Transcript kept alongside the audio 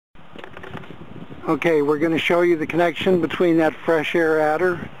Okay, we're going to show you the connection between that fresh air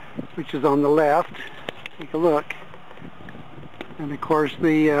adder, which is on the left. Take a look. And of course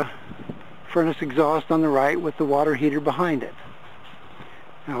the furnace exhaust on the right with the water heater behind it.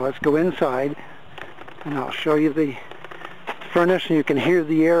 Now let's go inside and I'll show you the furnace, and you can hear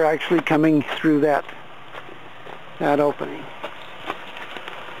the air actually coming through that opening.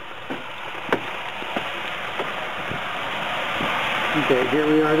 Okay, here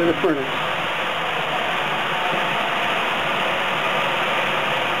we are to the furnace.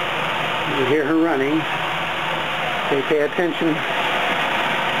 You hear her running. Okay, pay attention.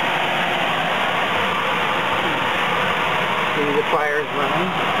 See the fire's running.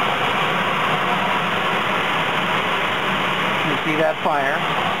 You see that fire.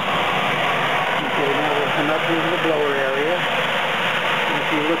 Okay, now we'll come up into the blower area. And if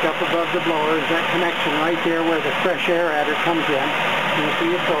you look up above the blower, is that connection right there where the fresh air adder comes in. You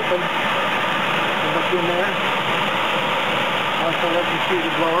see it's open. You look in there. Also let you see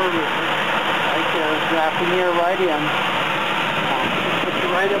the blower right there, drafting the air right in. Put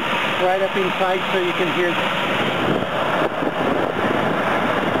you right up inside so you can hear you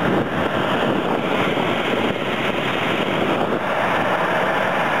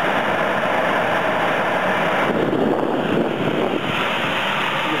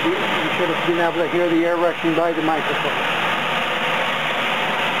should have been able to hear the air rushing by the microphone.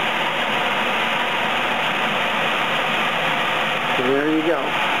 So there you go.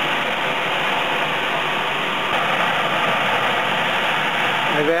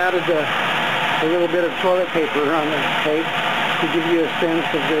 I've added a little bit of toilet paper on the tape to give you a sense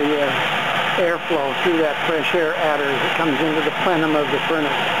of the airflow through that fresh air adder as it comes into the plenum of the furnace.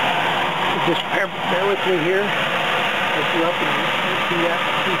 So just bear with me here. Lift you up and you see that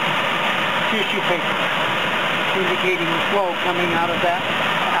tissue paper. It's indicating the flow coming out of that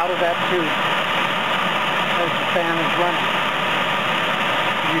tube as the fan is running.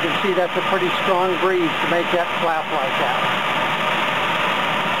 You can see that's a pretty strong breeze to make that flap like that.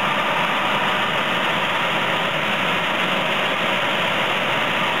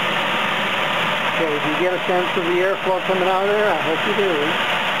 Okay, do you get a sense of the airflow coming out of there? I hope you do.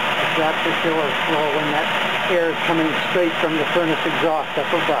 That's the killer flow when that air is coming straight from the furnace exhaust up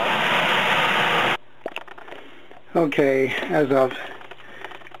above. Okay, as of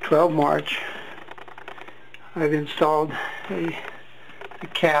 12 March, I've installed a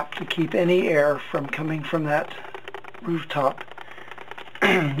cap to keep any air from coming from that rooftop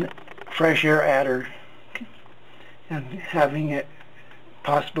fresh air adder and having it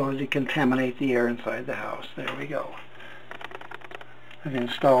possibility to contaminate the air inside the house. There we go. I've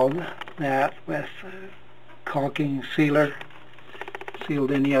installed that with caulking sealer,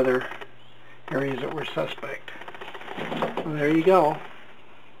 sealed any other areas that were suspect. Well, there you go.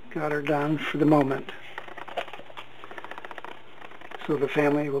 Got her done for the moment. So the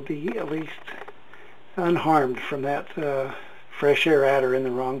family will be at least unharmed from that fresh air adder in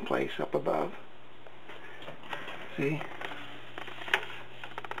the wrong place up above. See?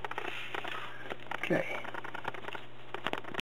 Okay.